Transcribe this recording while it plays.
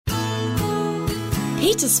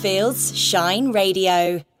Petersfield's Shine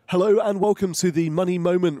Radio. Hello and welcome to the Money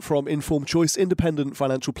Moment from Informed Choice Independent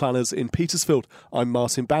Financial Planners in Petersfield. I'm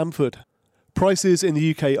Martin Bamford. Prices in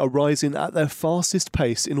the UK are rising at their fastest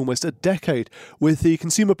pace in almost a decade, with the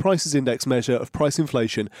Consumer Prices Index measure of price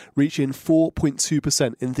inflation reaching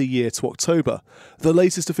 4.2% in the year to October. The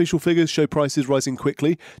latest official figures show prices rising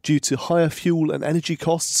quickly due to higher fuel and energy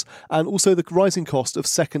costs and also the rising cost of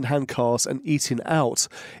second-hand cars and eating out.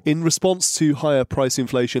 In response to higher price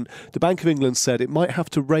inflation, the Bank of England said it might have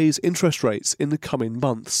to raise interest rates in the coming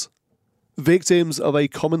months. Victims of a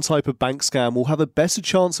common type of bank scam will have a better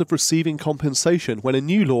chance of receiving compensation when a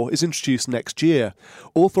new law is introduced next year.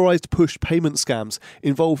 Authorised push payment scams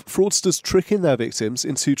involve fraudsters tricking their victims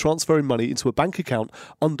into transferring money into a bank account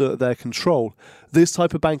under their control. This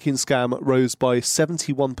type of banking scam rose by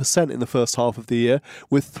 71% in the first half of the year,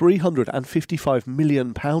 with £355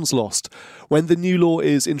 million lost. When the new law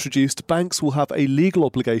is introduced, banks will have a legal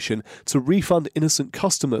obligation to refund innocent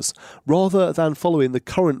customers, rather than following the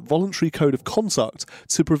current voluntary code of conduct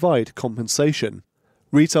to provide compensation.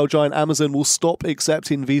 Retail giant Amazon will stop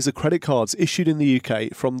accepting Visa credit cards issued in the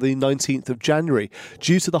UK from the 19th of January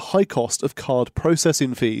due to the high cost of card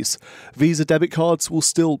processing fees. Visa debit cards will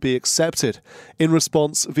still be accepted. In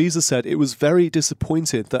response, Visa said it was very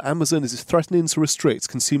disappointed that Amazon is threatening to restrict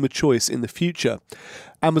consumer choice in the future.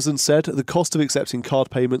 Amazon said the cost of accepting card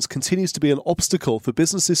payments continues to be an obstacle for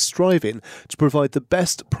businesses striving to provide the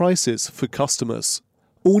best prices for customers.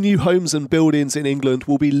 All new homes and buildings in England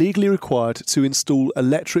will be legally required to install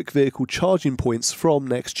electric vehicle charging points from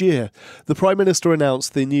next year. The Prime Minister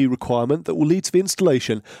announced the new requirement that will lead to the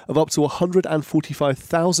installation of up to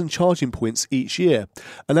 145,000 charging points each year.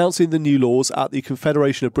 Announcing the new laws at the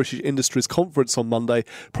Confederation of British Industries conference on Monday,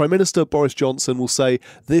 Prime Minister Boris Johnson will say,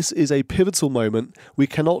 "This is a pivotal moment. We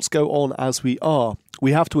cannot go on as we are.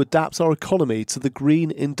 We have to adapt our economy to the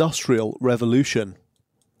green industrial revolution."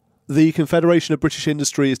 The Confederation of British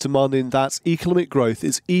Industry is demanding that economic growth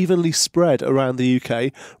is evenly spread around the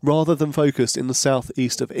UK rather than focused in the south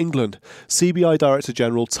east of England. CBI Director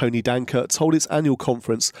General Tony Danker told its annual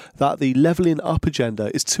conference that the levelling up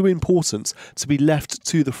agenda is too important to be left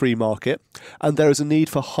to the free market, and there is a need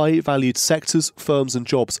for high-valued sectors, firms and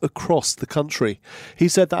jobs across the country. He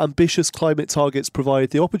said that ambitious climate targets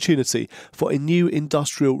provide the opportunity for a new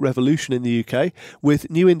industrial revolution in the UK, with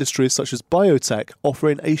new industries such as biotech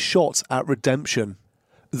offering a shot at redemption.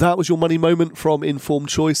 That was your Money Moment from Informed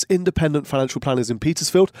Choice Independent Financial Planners in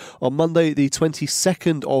Petersfield on Monday the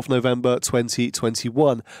 22nd of November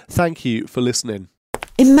 2021. Thank you for listening.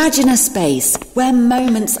 Imagine a space where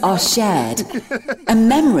moments are shared and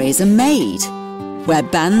memories are made, where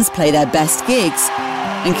bands play their best gigs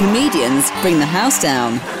and comedians bring the house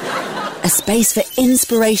down. A space for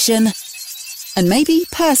inspiration and maybe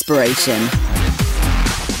perspiration.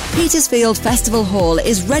 Petersfield Festival Hall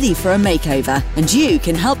is ready for a makeover, and you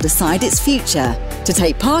can help decide its future. To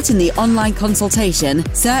take part in the online consultation,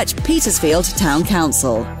 search Petersfield Town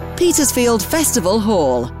Council. Petersfield Festival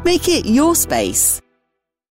Hall. Make it your space.